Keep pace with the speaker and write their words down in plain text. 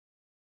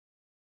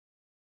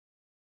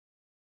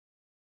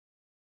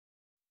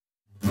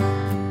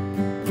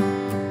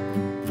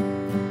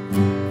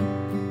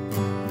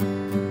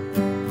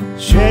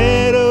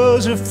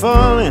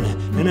falling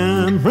and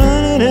I'm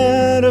running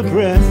out of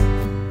breath.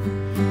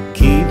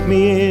 Keep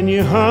me in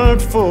your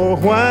heart for a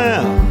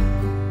while.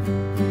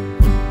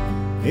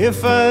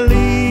 If I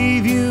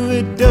leave you,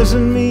 it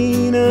doesn't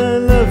mean I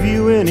love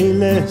you any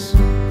less.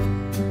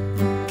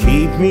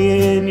 Keep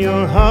me in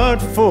your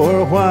heart for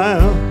a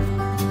while.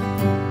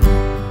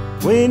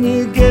 When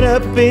you get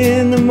up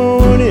in the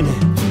morning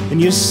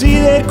and you see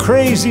that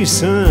crazy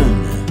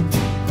sun,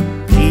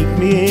 keep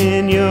me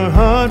in your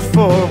heart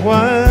for a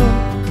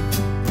while.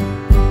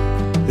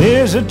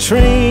 There's a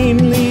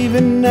train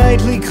leaving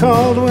nightly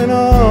called when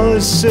all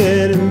is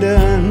said and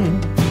done.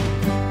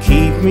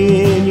 Keep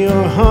me in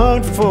your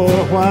heart for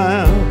a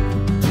while.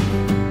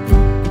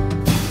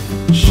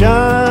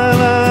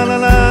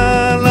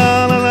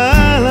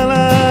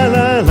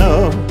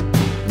 Sha-la-la-la-la-la-la-la-la.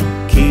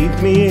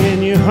 Keep me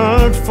in your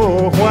heart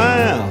for a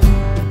while.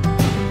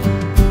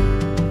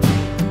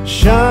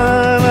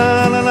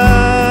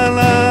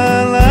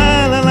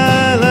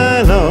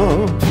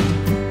 Sha-la-la-la-la-la-la-la.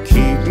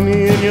 Keep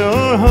me in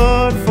your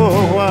heart for a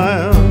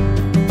while.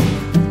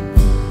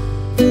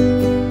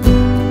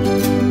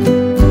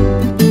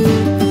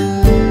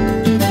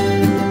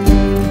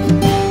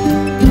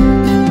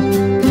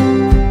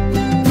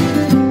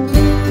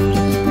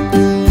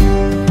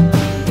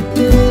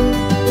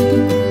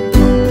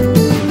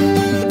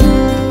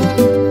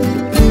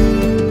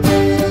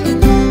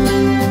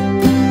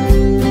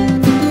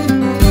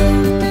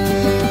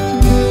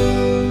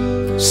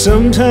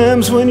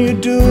 Sometimes when you're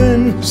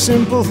doing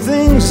simple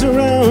things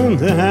around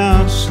the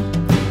house,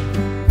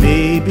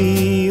 maybe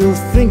you'll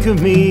think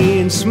of me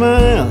and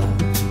smile.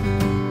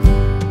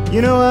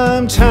 You know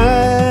I'm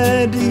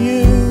tied to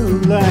you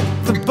like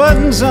the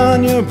buttons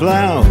on your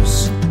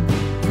blouse.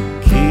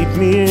 Keep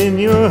me in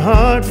your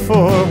heart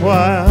for a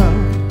while.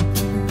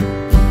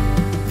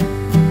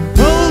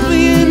 Hold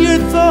me in your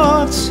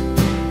thoughts,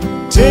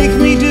 take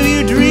me to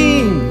your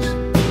dreams,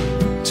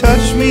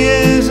 touch me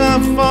as I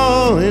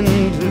fall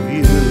into view.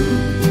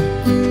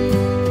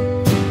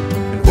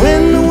 And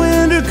when the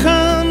winter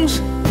comes,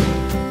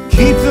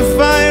 keep the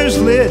fires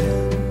lit,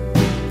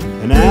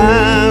 and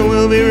I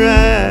will be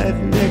right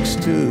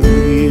next to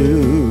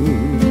you.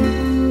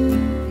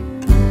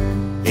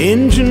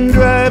 Engine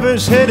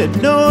drivers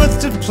headed north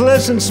to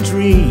Pleasant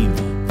Stream,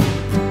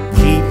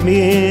 keep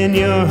me in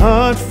your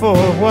heart for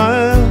a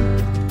while.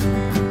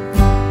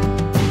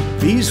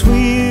 These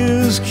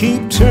wheels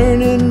keep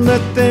turning,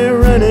 but they're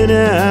running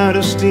out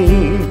of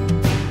steam.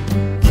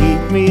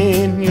 Keep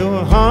me in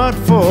your heart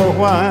for a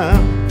while.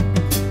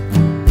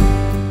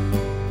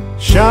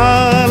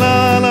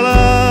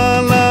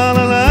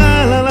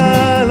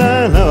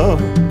 Sha-la-la-la-la-la-la-la-la.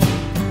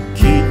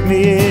 Keep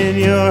me in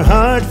your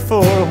heart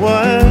for a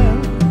while.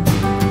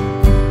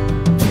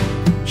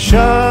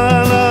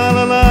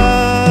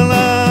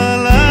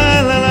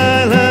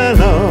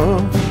 Sha-la-la-la-la-la-la-la.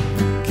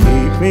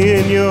 Keep me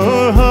in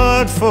your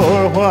heart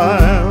for a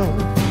while.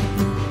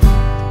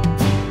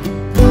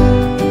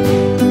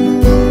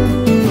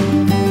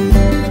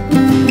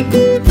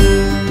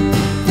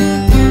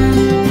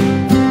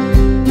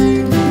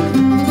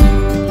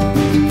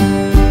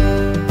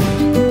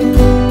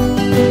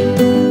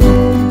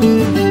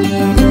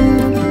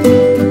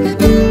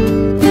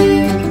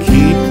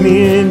 Keep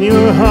me in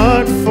your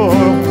heart for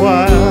a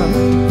while.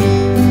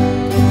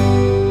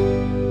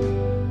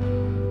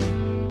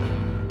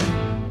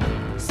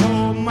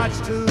 So much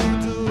to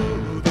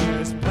do,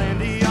 there's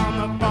plenty on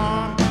the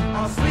farm.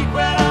 I'll sleep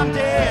when I'm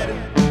dead.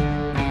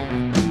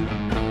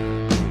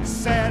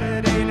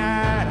 Saturday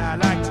night, I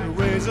like to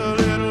raise a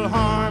little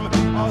harm.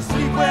 I'll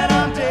sleep when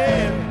I'm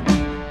dead.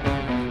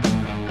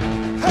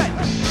 Hey!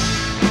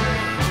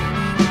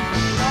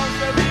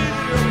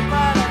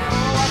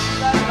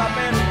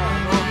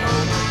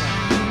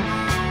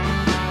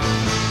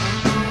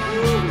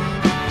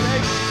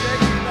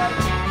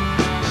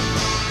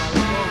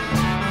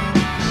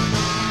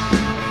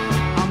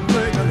 I'm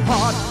drinking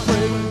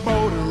heartbreak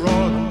motor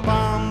oil and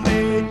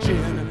Bombay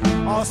gin.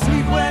 I'll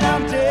sleep when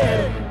I'm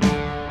dead.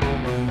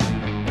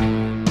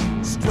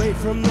 Straight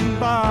from the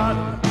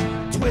bottle,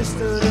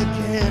 twisted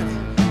again.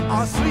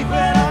 I'll sleep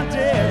when I'm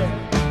dead.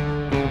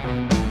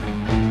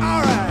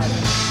 All right.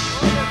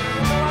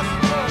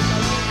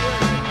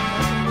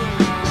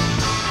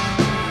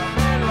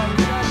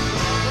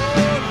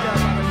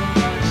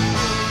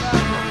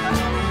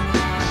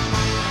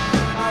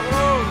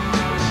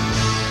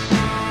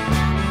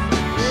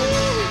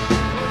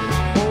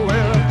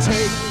 Well,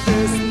 take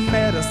this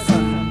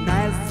medicine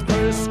as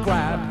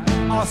prescribed.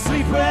 I'll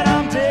sleep when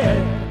I'm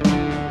dead.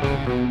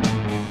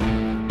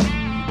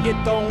 It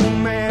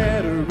don't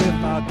matter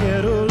if I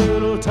get a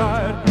little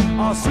tired.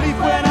 I'll sleep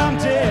when I'm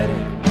dead.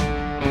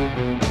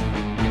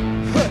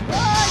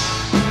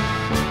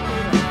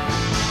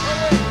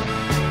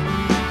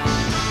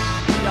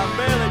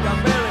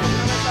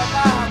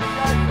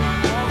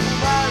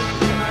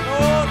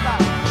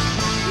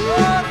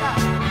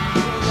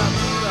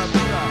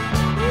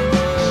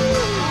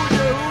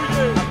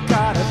 I've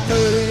got a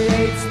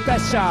 38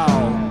 special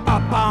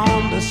up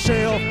on the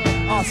shelf.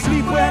 I'll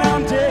sleep when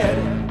I'm dead.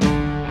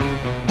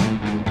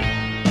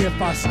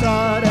 If I I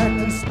start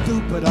acting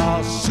stupid,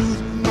 I'll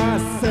shoot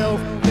myself,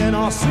 then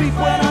I'll sleep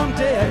when I'm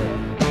dead.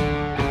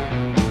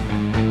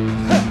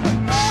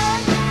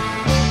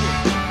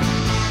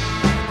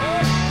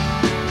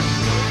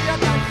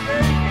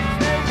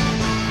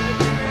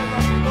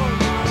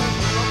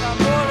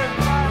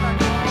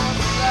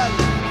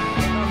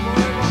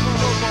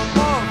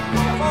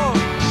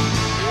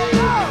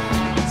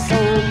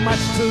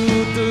 Much to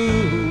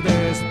do,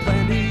 there's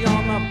plenty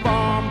on the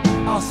farm.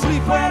 I'll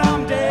sleep when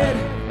I'm dead.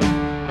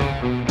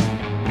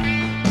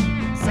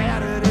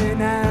 Saturday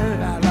night,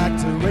 I like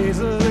to raise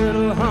a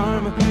little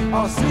harm.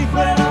 I'll sleep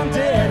when I'm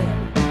dead.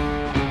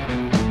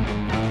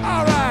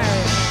 All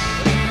right.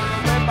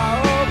 Remember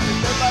up,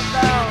 remember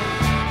down.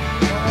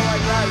 Oh, I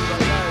got it, I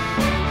got it.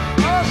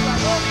 Otra,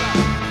 otra.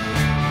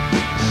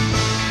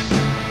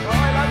 No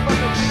bailar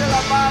cuando tire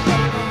la pata,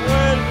 no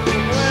vuelvo,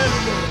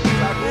 vuelvo.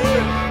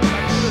 Sacude.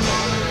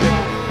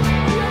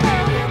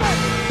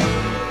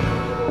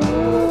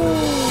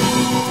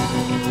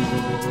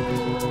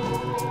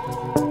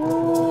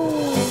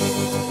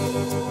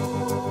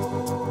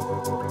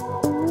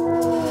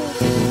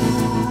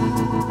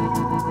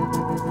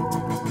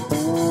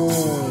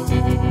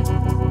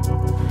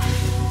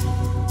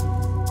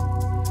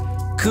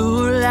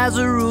 Cool as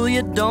a rule,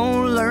 you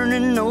don't learn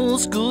in no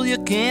school. You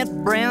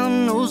can't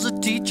brown nose a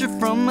teacher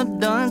from a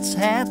dunce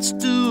hat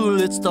stool.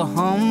 It's the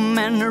hum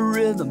and the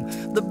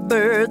rhythm, the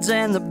birds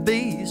and the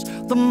bees,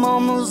 the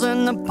mamas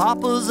and the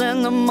papas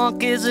and the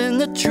monkeys in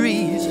the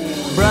trees.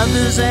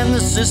 Brothers and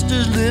the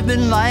sisters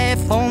living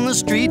life on the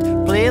street.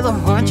 Play the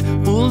hunch,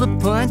 pull the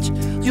punch.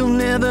 You'll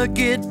never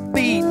get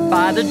beat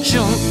by the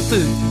junk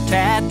food,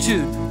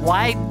 tattooed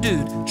white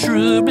dude,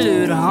 true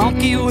blood,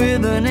 honky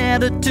with an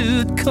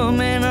attitude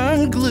coming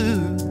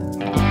unglued.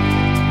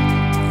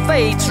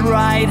 Fate's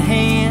right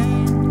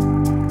hand,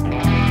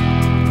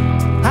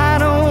 I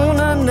don't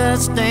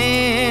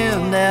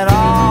understand at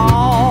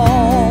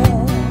all.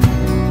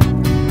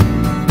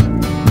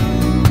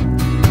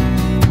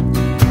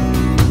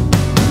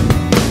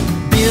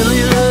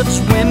 Billy loves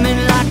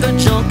women like a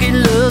junkie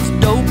loves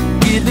dope.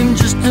 Give him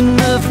just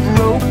enough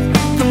rope,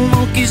 the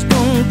monkeys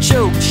don't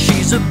choke.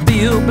 She's a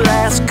Bill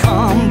Blast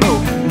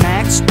combo,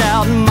 maxed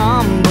out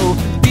mambo.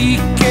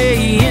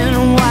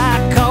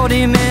 DKNY caught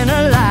him in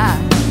a lie.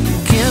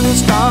 Ken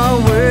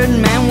Starward,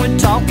 man, we're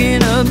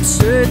talking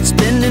absurd.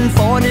 Spending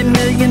 $40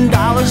 million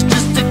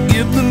just to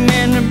give the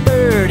man a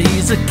bird.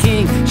 He's a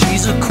king,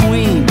 she's a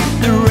queen,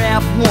 the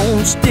rap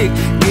won't stick.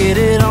 Get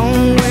it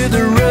on with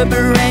the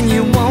rubber and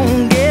you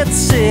won't get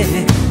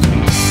sick.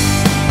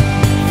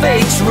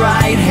 Fate's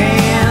right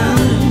hand,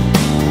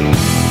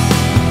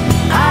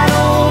 I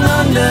don't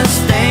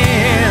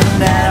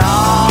understand at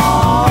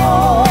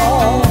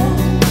all.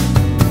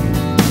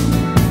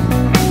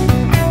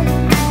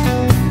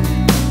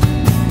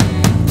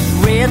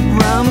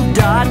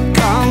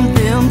 Redrum.com,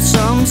 them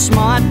some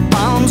smart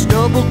bombs,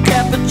 double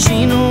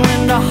cappuccino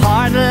and a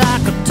heart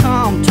like a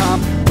tom-tom.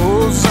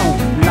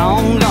 Ozone,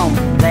 long gone,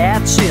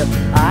 that's it,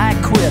 I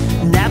quit.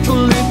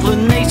 Natural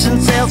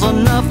inclination says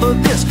enough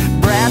of this.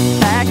 Brat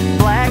pack,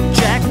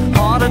 blackjack,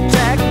 heart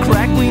attack,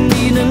 crack. We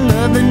need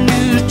another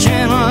news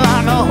channel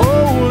like a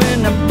hole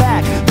in the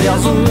back.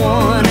 There's a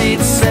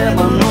 187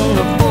 on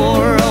the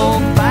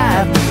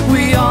 405.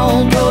 We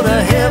all go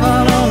to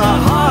heaven on a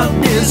hard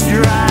disk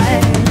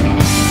drive.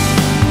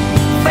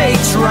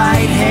 Fate's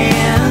right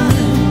hand,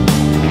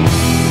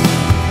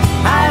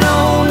 I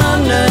don't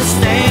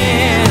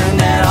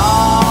understand at all.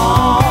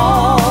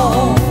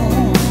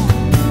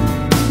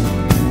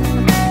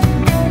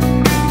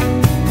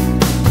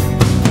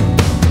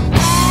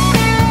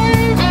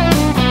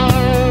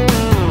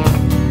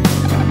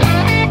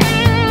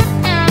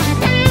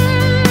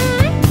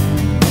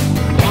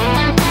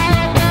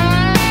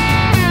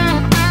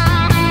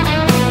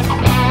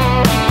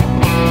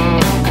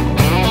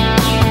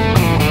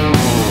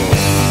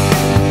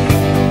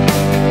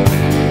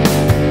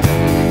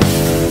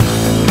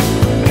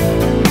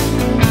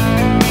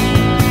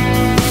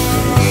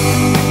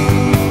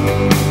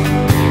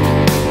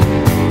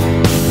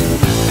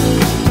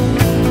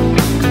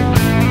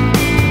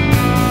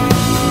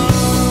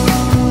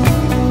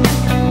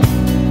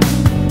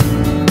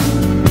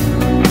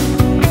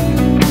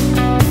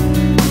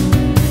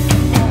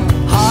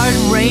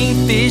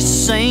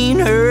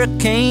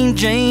 Hurricane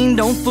Jane,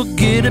 don't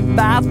forget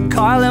about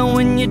Carla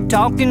when you're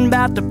talking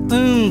about the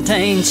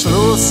poontang.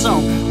 Slow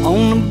song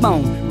on the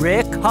bone,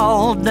 rec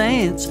hall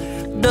dance,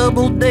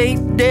 double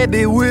date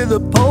Debbie with a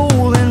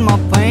pole in my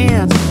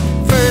pants.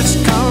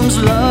 First comes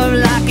love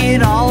like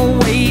it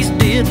always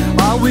did,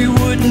 or we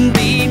wouldn't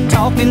be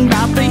talking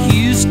about the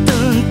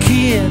Houston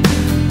Kid.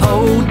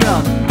 Hold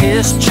up,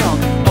 his chunk,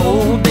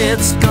 old dead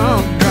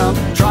skunk drunk,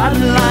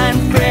 trotting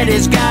line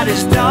Freddy's got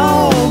his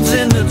dogs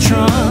in the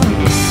trunk.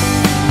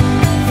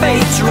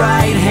 Fate's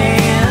right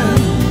hand,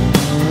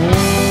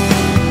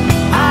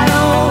 I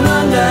don't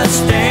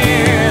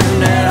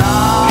understand at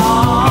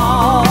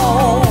all.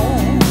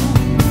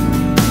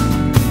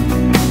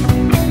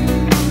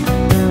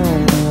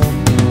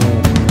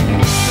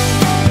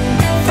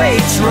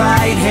 Fate's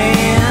right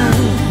hand,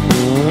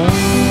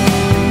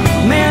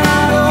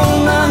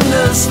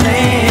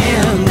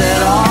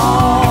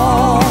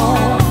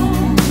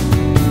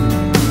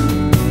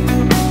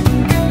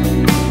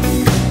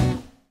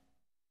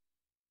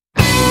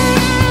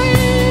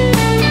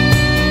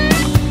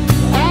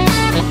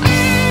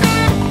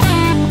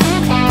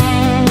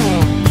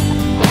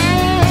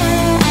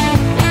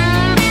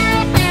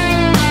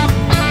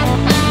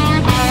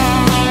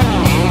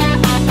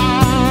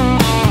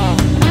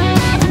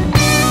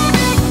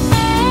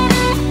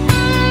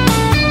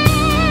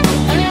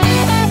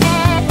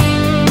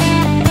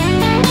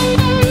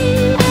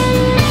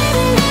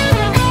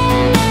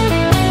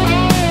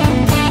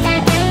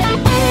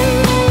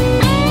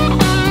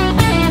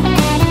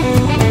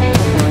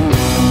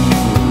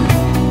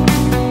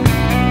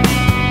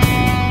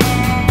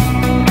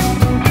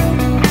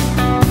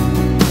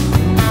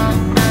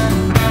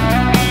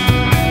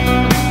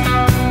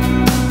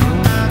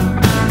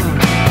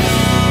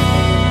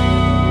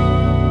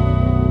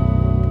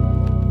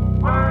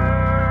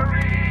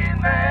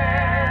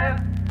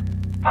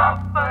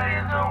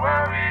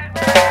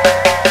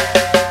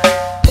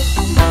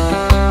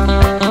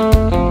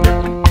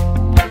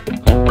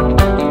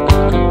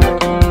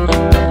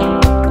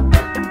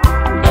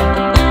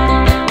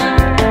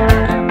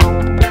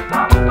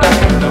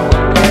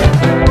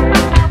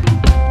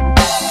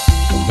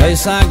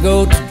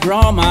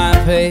 my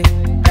pay.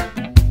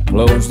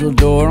 Closed the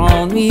door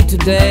on me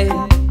today.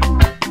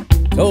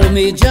 Told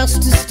me just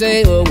to stay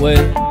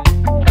away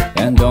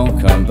and don't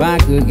come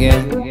back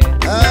again.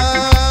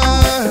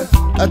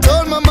 I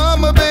told my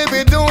mama, baby,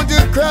 don't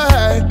you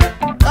cry.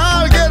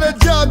 I'll get a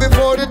job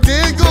before the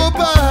day go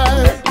by.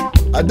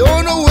 I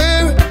don't know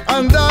where,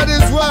 and that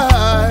is why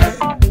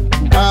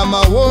I'm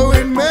a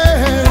worried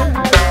man.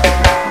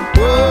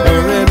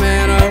 Worried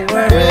man, a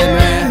worried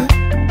man.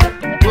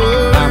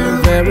 I'm a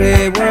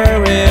very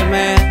worried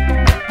man.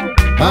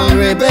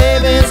 Hungry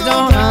babies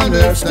don't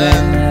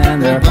understand, and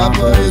their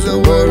papa is a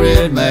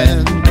worried man.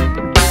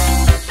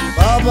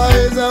 Papa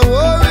is a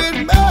worried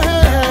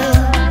man.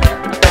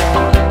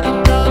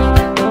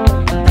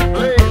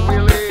 Hey,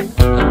 Willie.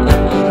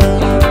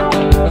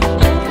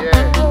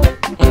 Yeah.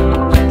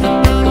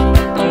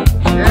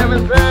 Yeah,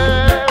 Mr.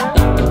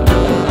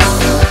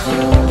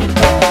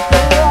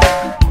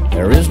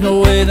 There is no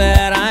way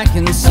that I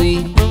can see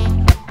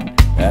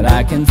that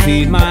I can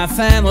feed my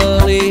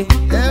family.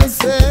 Yes,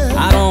 sir.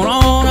 I don't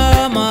own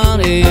a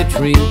money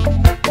tree.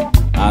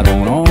 I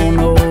don't own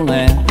no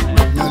land.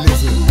 Now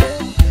listen.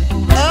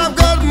 I've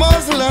got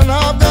muscle and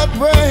I've got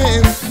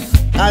brains.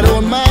 I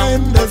don't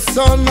mind the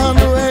sun and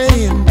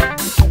rain.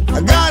 I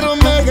gotta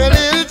make a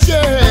little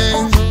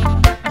change,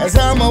 as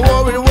I'm a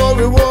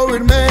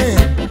worried man.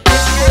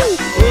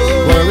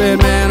 Worried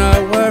man, a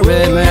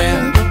worried man.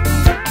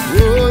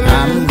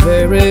 I'm a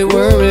very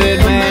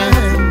worried man.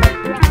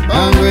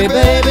 Hungry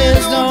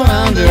babies don't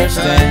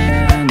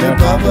understand. Their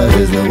papa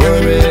is the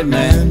worried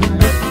man.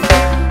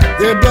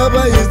 Their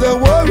papa is the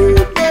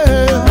worried man.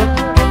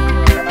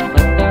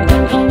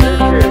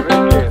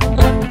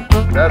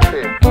 That's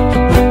it.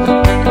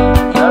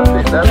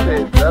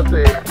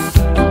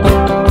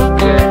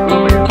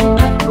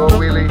 Yeah, go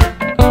Willie.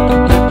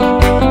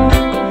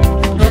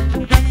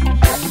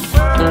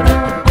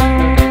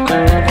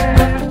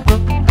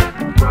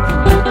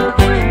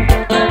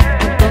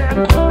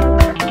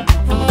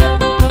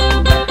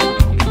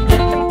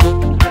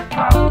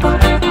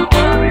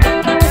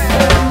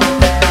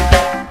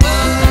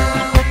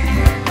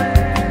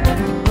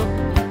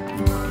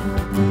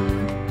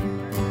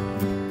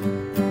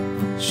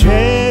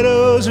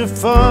 Shadows are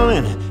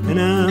falling and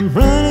I'm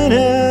running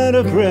out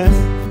of breath.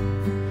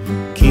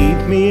 Keep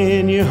me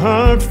in your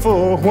heart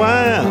for a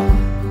while.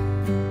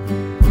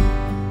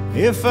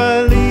 If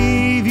I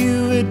leave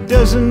you, it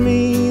doesn't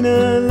mean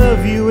I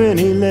love you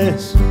any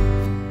less.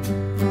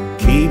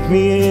 Keep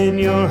me in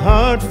your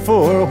heart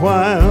for a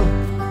while.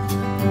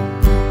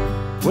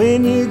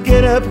 When you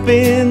get up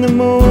in the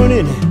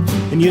morning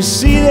and you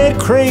see that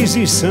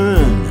crazy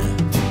sun,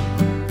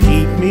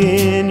 keep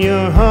me in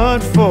your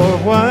heart for a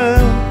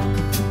while.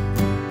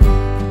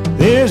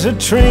 There's a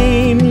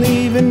train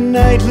leaving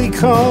nightly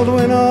called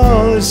when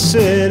all is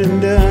said and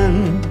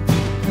done.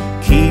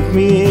 Keep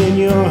me in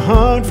your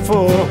heart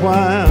for a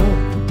while.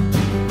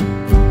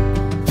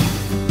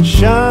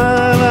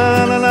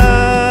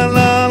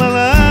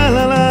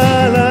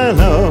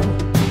 Sha-la-la-la-la-la-la-la-la-la.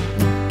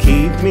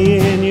 Keep me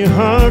in your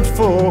heart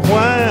for a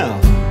while.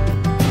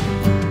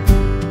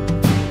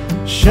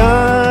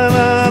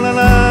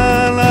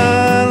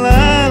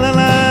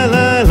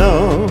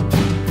 Sha-la-la-la-la-la-la-la-la.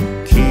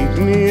 Keep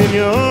me in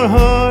your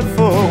heart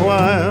for a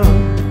while.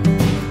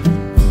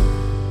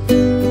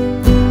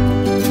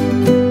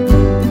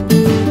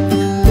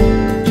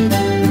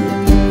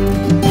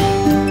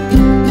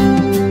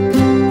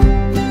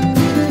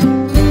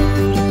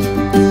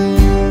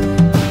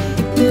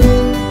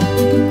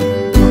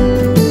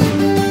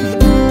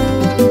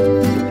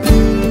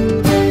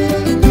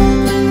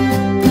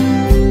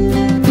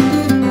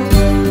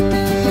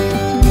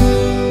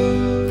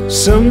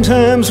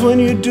 Sometimes when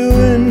you're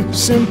doing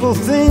simple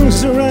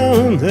things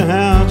around the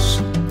house,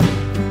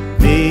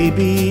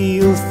 maybe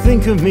you'll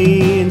think of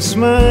me and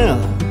smile.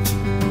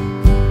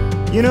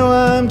 You know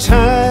I'm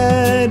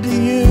tied to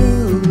you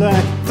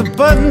like the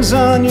buttons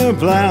on your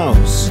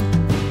blouse.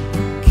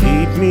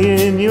 Keep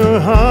me in your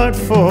heart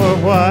for a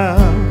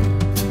while.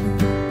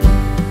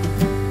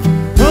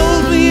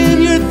 Hold me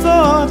in your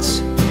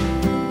thoughts,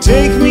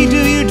 take me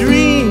to your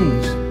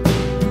dreams,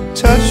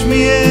 touch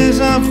me as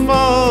I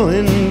fall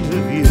into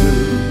view.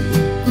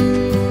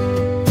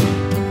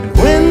 And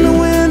when the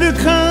winter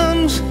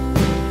comes,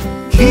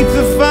 keep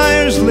the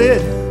fires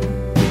lit,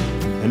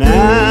 and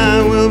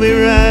I will be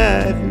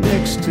right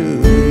next to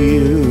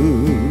you.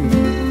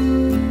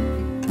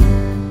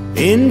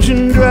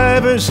 Engine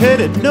drivers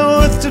headed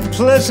north to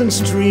Pleasant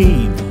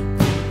Street,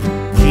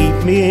 keep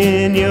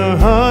me in your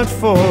heart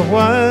for a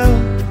while.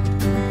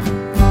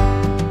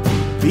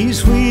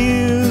 These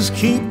wheels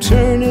keep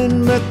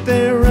turning, but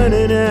they're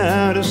running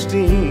out of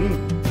steam.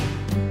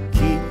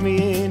 Keep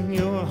me in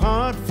your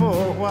heart for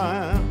a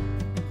while.